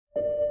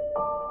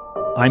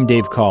I'm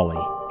Dave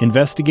Cawley,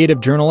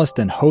 investigative journalist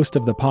and host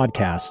of the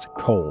podcast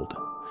Cold.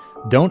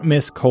 Don't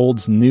miss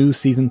Cold's new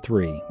Season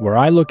 3, where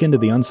I look into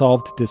the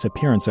unsolved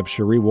disappearance of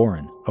Cherie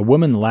Warren, a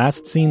woman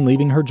last seen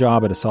leaving her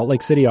job at a Salt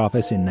Lake City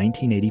office in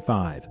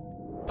 1985.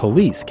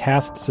 Police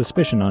cast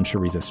suspicion on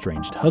Cherie's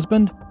estranged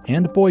husband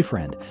and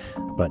boyfriend,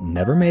 but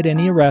never made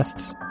any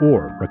arrests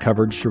or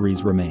recovered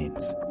Cherie's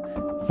remains.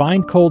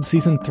 Find Cold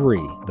Season 3,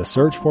 The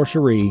Search for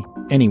Cherie,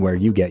 anywhere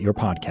you get your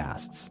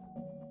podcasts.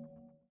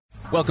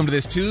 Welcome to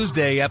this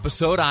Tuesday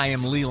episode. I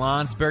am Lee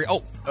Lonsberry.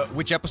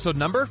 Which episode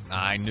number?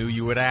 I knew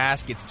you would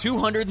ask. It's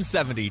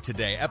 270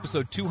 today,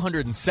 episode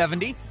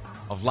 270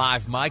 of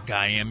Live Mike.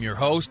 I am your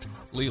host,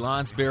 Lee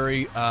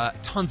Lonsberry.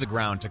 Tons of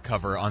ground to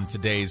cover on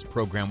today's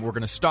program. We're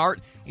going to start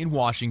in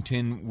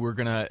Washington. We're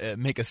going to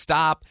make a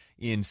stop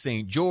in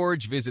St.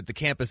 George, visit the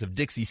campus of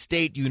Dixie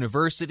State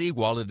University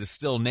while it is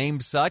still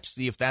named such,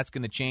 see if that's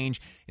going to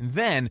change. And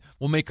then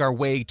we'll make our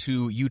way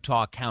to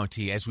Utah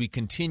County as we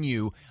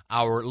continue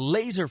our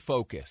laser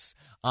focus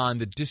on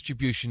the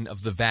distribution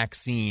of the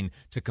vaccine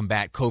to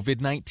combat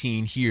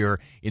COVID-19 here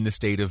in the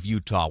state of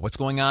Utah. What's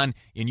going on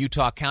in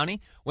Utah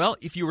County? Well,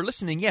 if you were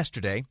listening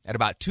yesterday at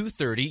about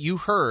 2:30, you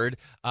heard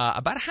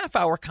about a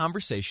half-hour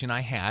conversation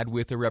I had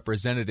with a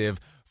representative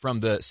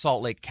from the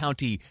Salt Lake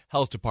County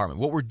Health Department.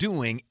 What we're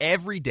doing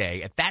every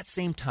day at that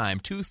same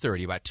time,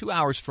 2:30, about 2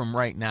 hours from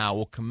right now,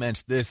 we'll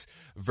commence this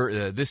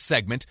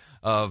segment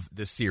of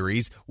the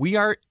series. We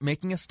are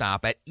making a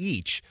stop at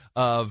each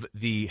of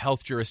the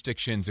health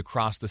jurisdictions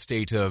across the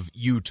state of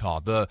Utah,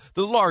 the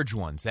large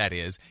ones, that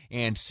is.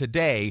 And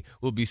today,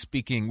 we'll be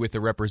speaking with a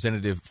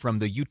representative from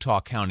the Utah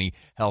County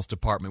Health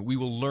Department. We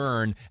will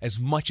learn as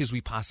much as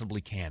we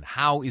possibly can.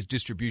 How is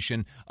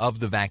distribution of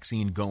the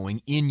vaccine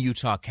going in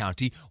Utah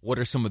County? What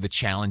are some of the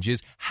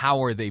challenges?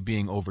 How are they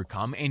being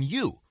overcome? And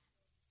you,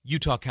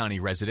 Utah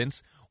County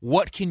residents,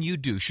 what can you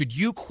do? Should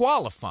you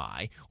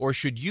qualify or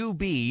should you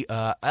be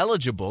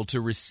eligible to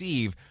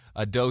receive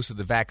a dose of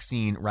the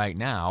vaccine right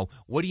now?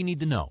 What do you need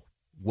to know?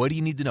 What do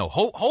you need to know?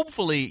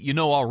 Hopefully you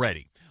know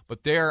already.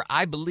 But there,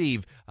 I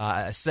believe,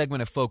 a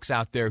segment of folks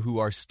out there who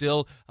are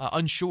still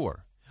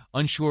unsure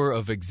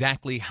of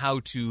exactly how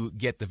to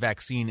get the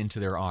vaccine into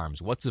their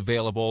arms. What's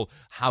available?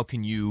 How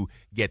can you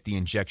get the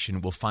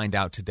injection? We'll find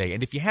out today.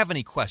 And if you have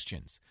any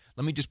questions,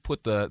 let me just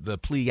put the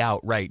plea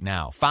out right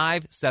now.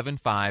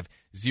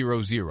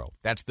 57500.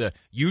 That's the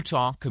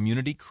Utah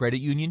Community Credit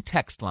Union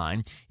text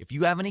line. If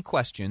you have any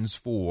questions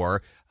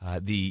for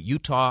the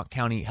Utah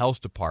County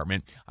Health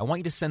Department, I want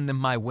you to send them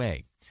my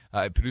way.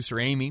 Producer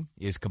Amy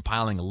is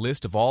compiling a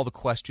list of all the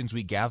questions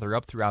we gather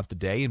up throughout the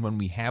day, and when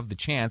we have the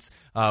chance,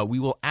 we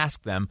will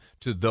ask them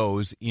to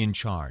those in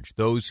charge,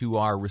 those who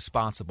are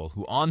responsible,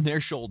 who on their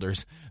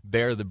shoulders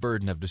bear the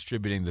burden of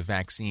distributing the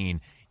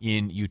vaccine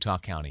in Utah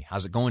County.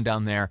 How's it going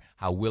down there?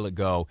 How will it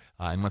go?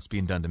 And what's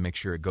being done to make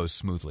sure it goes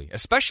smoothly?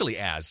 Especially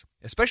as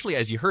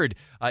you heard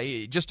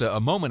just a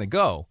moment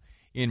ago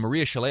in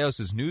Maria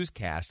Chaleos'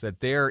 newscast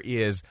that there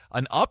is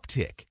an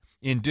uptick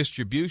in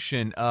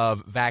distribution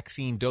of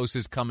vaccine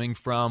doses coming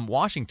from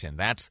Washington.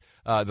 That's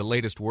the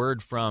latest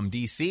word from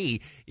D.C.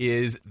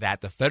 is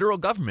that the federal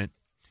government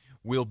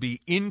will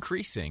be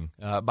increasing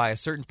by a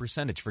certain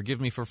percentage.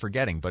 Forgive me for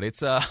forgetting, but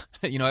it's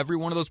every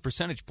one of those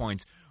percentage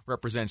points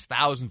represents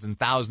thousands and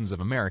thousands of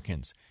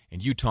Americans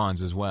and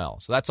Utahns as well.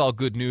 So that's all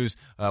good news.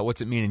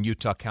 What's it mean in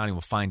Utah County?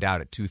 We'll find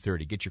out at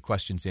 2:30. Get your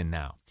questions in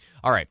now.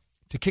 All right,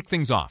 to kick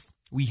things off,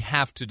 we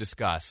have to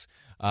discuss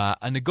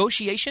a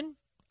negotiation,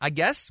 I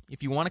guess,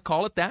 if you want to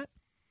call it that,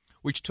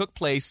 which took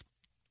place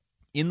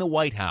in the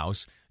White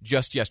House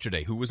just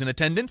yesterday. Who was in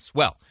attendance?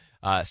 Well,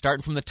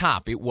 starting from the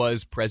top, it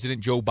was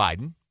President Joe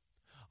Biden.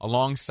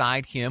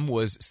 Alongside him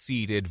was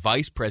seated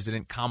Vice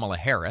President Kamala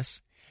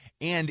Harris.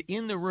 And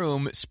in the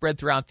room, spread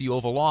throughout the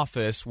Oval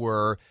Office,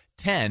 were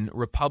 10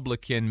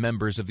 Republican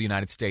members of the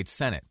United States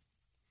Senate.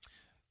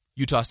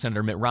 Utah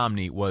Senator Mitt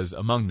Romney was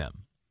among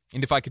them.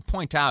 And if I could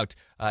point out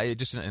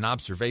just an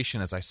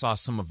observation as I saw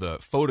some of the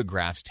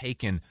photographs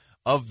taken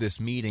of this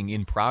meeting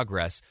in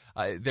progress,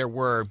 there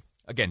were,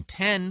 again,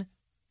 10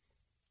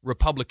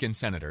 Republican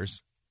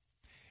senators.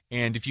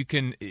 And if you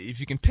can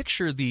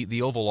picture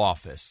the Oval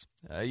Office,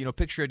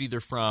 picture it either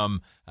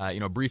from,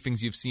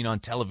 briefings you've seen on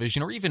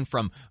television or even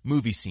from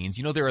movie scenes.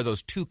 There are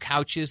those two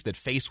couches that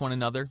face one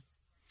another.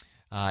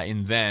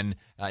 And then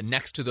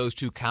next to those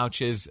two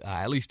couches,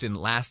 at least in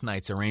last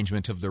night's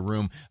arrangement of the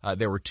room,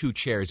 there were two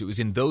chairs. It was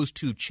in those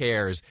two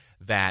chairs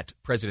that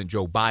President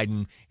Joe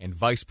Biden and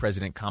Vice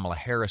President Kamala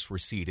Harris were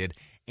seated.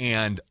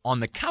 And on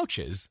the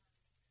couches,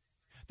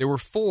 there were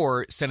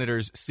 4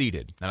 senators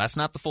seated. Now, that's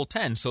not the full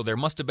 10, so there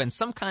must have been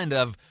some kind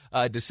of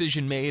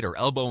decision made or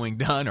elbowing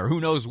done or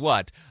who knows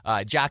what,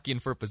 jockeying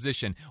for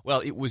position. Well,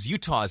 it was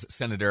Utah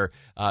Senator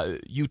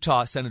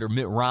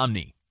Mitt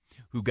Romney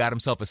who got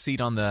himself a seat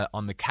on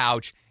the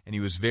couch, and he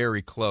was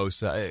very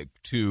close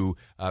to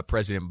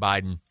President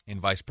Biden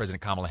and Vice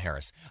President Kamala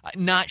Harris.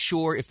 Not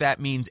sure if that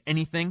means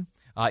anything.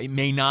 It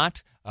may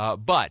not,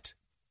 but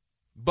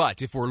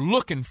But if we're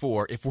looking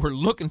for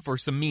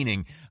some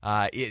meaning,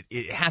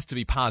 it has to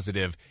be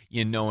positive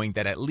in knowing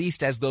that at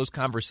least as those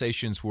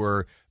conversations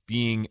were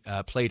being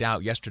played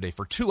out yesterday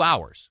for 2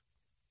 hours,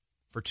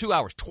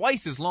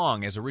 twice as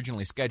long as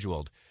originally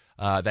scheduled,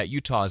 that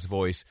Utah's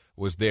voice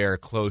was there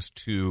close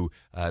to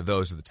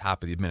those at the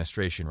top of the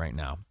administration right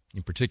now,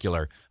 in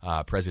particular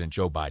President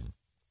Joe Biden.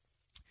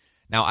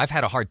 Now, I've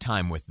had a hard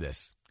time with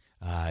this.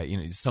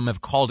 Some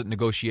have called it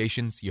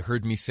negotiations. You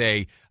heard me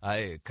say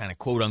kind of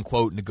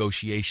quote-unquote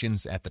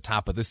negotiations at the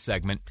top of this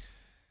segment.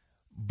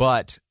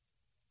 But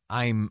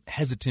I'm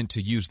hesitant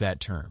to use that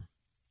term.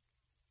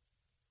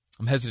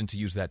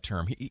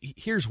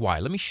 Here's why.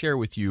 Let me share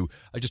with you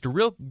just a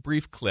real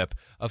brief clip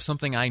of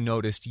something I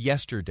noticed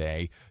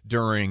yesterday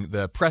during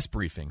the press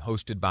briefing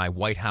hosted by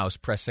White House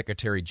Press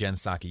Secretary Jen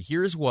Psaki.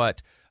 Here's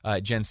what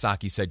Jen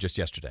Psaki said just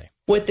yesterday.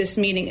 What this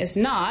meeting is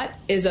not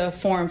is a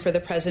forum for the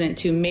president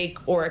to make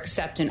or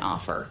accept an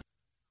offer.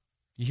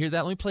 You hear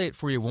that? Let me play it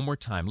for you one more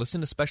time.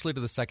 Listen especially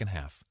to the second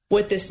half.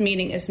 What this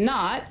meeting is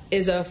not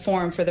is a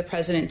forum for the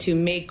president to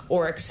make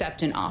or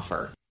accept an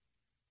offer.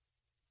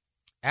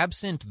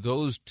 Absent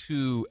those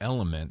two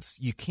elements,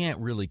 you can't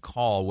really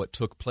call what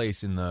took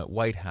place in the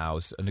White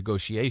House a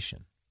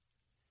negotiation.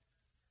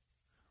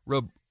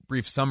 Real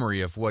brief summary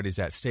of what is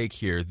at stake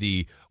here.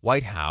 The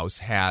White House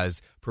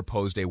has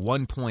proposed a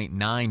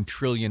 $1.9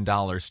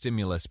 trillion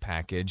stimulus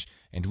package,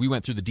 and we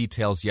went through the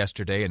details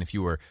yesterday, and if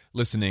you were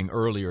listening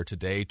earlier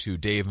today to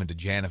Dave and to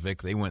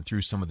Janovic, they went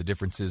through some of the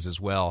differences as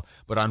well.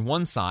 But on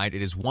one side,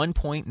 it is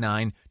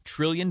 $1.9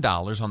 trillion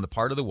on the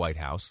part of the White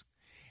House,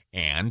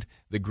 and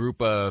the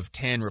group of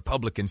 10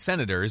 Republican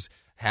senators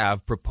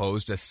have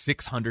proposed a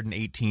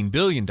 $618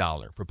 billion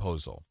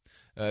proposal.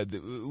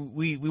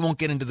 We won't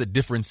get into the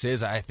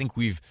differences. I think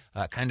we've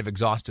kind of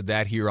exhausted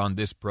that here on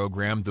this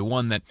program. The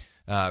one that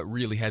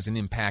really has an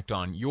impact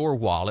on your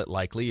wallet,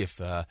 likely, if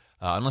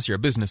unless you're a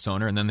business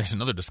owner, and then there's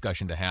another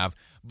discussion to have.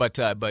 But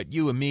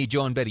you and me,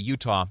 Joe and Betty,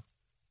 Utah,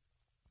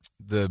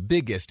 the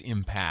biggest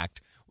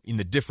impact in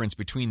the difference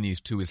between these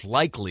two is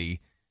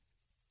likely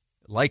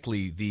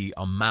the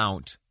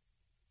amount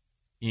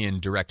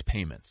in direct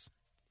payments.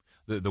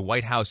 The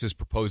White House is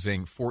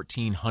proposing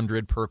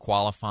 $1,400 per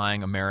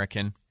qualifying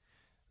American,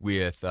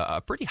 with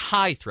a pretty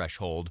high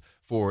threshold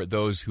for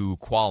those who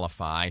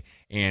qualify,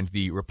 and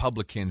the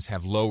Republicans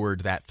have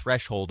lowered that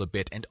threshold a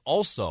bit and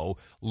also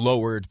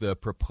lowered the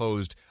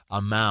proposed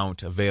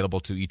amount available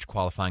to each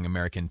qualifying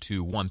American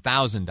to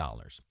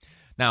 $1,000.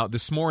 Now,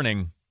 this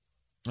morning,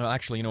 well,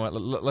 actually, you know what?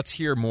 Let's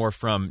hear more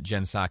from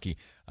Jen Psaki,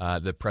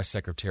 the press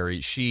secretary.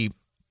 She,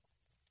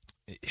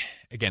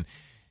 again,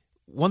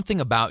 one thing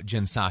about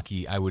Jen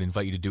Psaki I would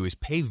invite you to do is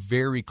pay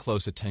very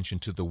close attention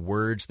to the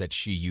words that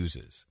she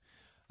uses.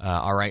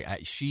 All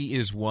right, she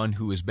is one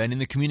who has been in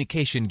the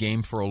communication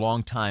game for a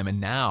long time, and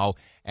now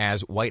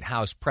as White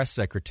House press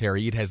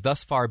secretary, it has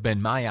thus far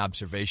been my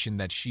observation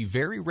that she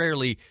very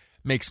rarely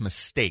makes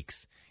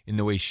mistakes in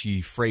the way she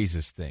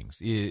phrases things.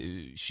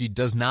 She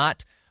does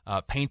not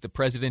paint the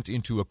president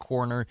into a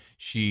corner.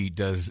 She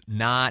does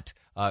not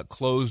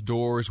close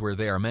doors where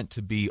they are meant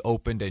to be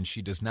opened, and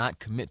she does not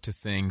commit to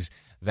things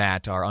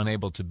that are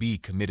unable to be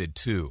committed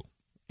to.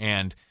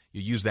 And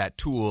you use that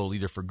tool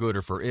either for good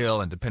or for ill,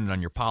 and depending on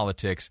your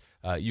politics,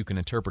 you can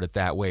interpret it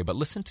that way. But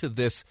listen to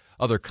this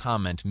other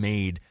comment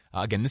made.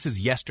 Again, this is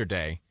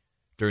yesterday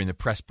during the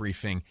press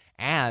briefing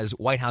as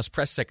White House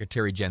Press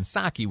Secretary Jen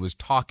Psaki was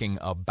talking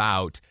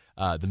about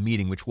the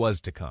meeting which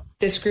was to come.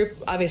 This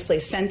group obviously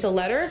sent a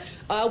letter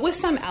with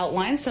some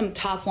outlines, some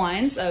top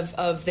lines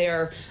of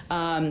their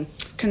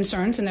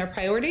concerns and their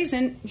priorities,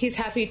 and he's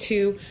happy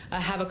to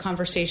have a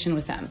conversation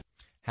with them.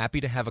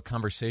 Happy to have a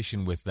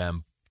conversation with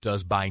them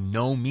does by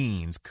no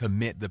means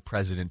commit the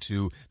president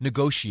to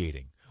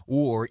negotiating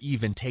or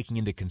even taking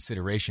into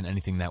consideration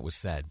anything that was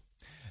said.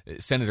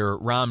 Senator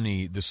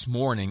Romney this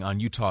morning on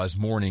Utah's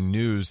Morning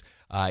News,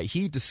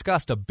 he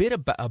discussed a bit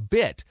of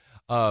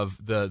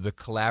the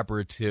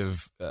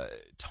collaborative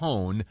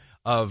tone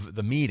of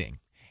the meeting.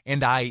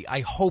 And I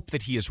hope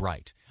that he is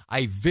right.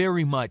 I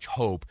very much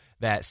hope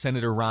that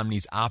Senator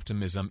Romney's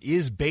optimism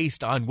is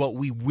based on what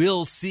we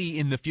will see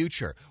in the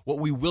future, what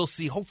we will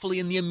see hopefully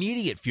in the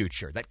immediate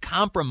future, that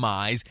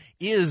compromise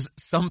is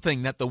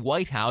something that the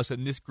White House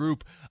and this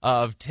group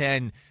of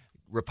 10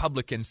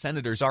 Republican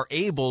senators are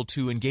able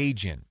to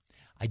engage in.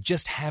 I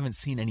just haven't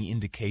seen any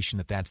indication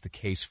that that's the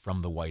case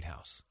from the White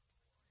House.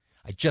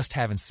 I just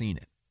haven't seen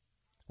it.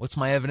 What's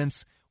my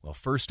evidence? Well,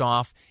 first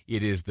off,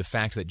 it is the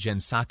fact that Jen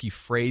Psaki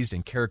phrased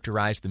and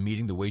characterized the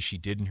meeting the way she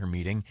did in her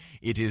meeting.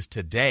 It is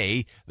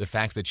today the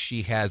fact that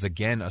she has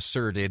again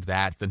asserted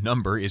that the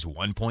number is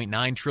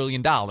 $1.9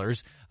 trillion,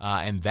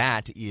 and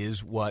that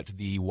is what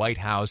the White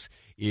House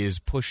is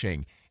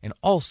pushing. And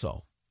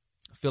also,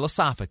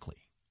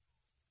 philosophically,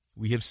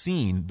 we have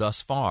seen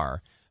thus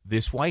far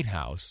this White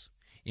House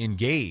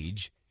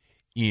engage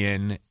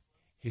in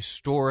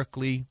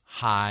historically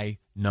high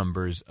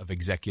numbers of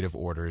executive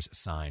orders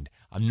signed.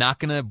 I'm not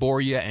going to bore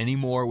you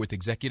anymore with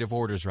executive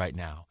orders right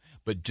now,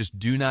 but just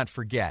do not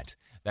forget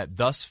that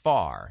thus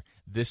far,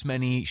 this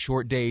many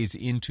short days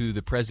into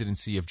the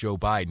presidency of Joe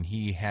Biden,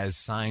 he has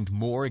signed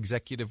more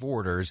executive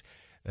orders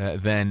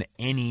than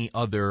any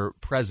other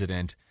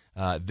president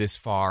this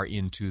far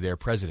into their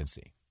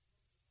presidency.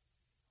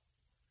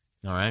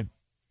 All right?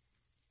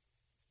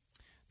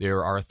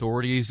 There are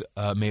authorities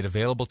made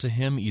available to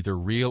him, either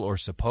real or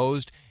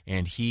supposed,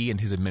 and he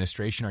and his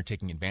administration are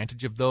taking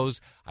advantage of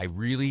those. I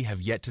really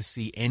have yet to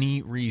see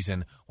any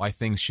reason why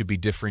things should be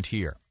different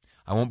here.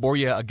 I won't bore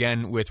you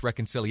again with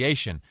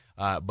reconciliation,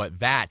 but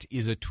that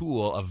is a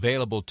tool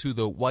available to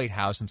the White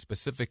House and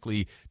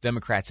specifically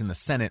Democrats in the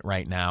Senate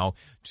right now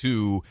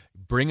to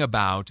bring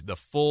about the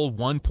full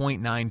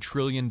 $1.9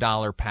 trillion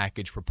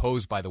package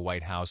proposed by the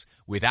White House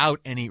without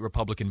any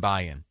Republican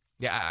buy-in.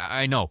 Yeah,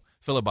 I know,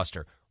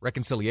 filibuster.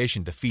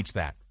 Reconciliation defeats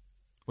that.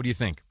 What do you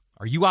think?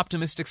 Are you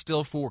optimistic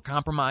still for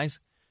compromise?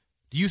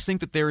 Do you think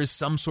that there is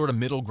some sort of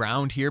middle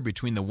ground here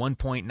between the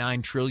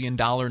 $1.9 trillion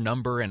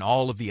number and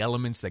all of the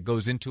elements that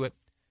goes into it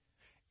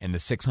and the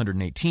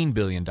 $618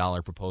 billion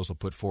proposal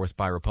put forth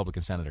by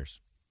Republican senators?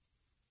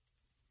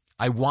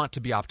 I want to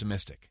be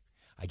optimistic.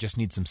 I just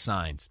need some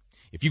signs.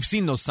 If you've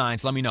seen those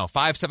signs, let me know.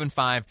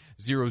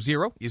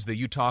 57500 is the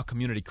Utah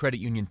Community Credit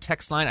Union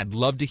text line. I'd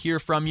love to hear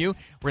from you.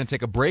 We're going to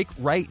take a break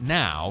right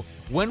now.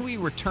 When we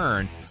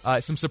return,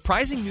 some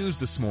surprising news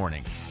this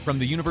morning from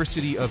the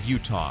University of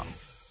Utah.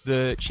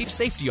 The chief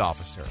safety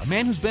officer, a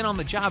man who's been on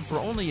the job for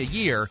only a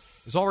year,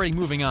 is already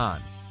moving on.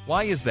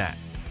 Why is that?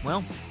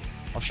 Well,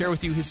 I'll share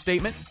with you his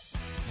statement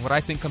and what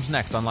I think comes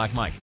next on Live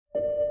Mike.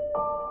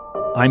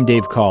 I'm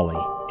Dave Cawley,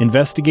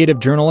 investigative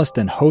journalist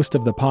and host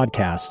of the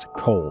podcast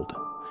Cold.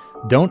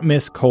 Don't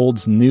miss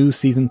Cold's new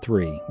Season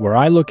 3, where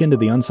I look into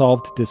the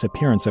unsolved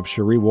disappearance of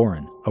Cherie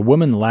Warren, a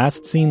woman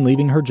last seen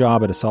leaving her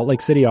job at a Salt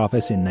Lake City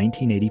office in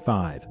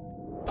 1985.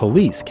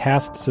 Police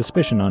cast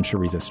suspicion on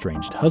Cherie's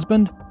estranged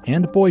husband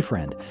and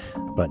boyfriend,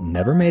 but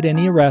never made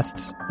any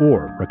arrests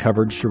or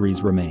recovered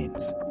Cherie's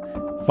remains.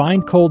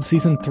 Find Cold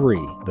Season 3,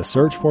 The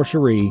Search for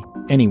Cherie,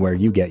 anywhere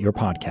you get your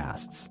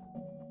podcasts.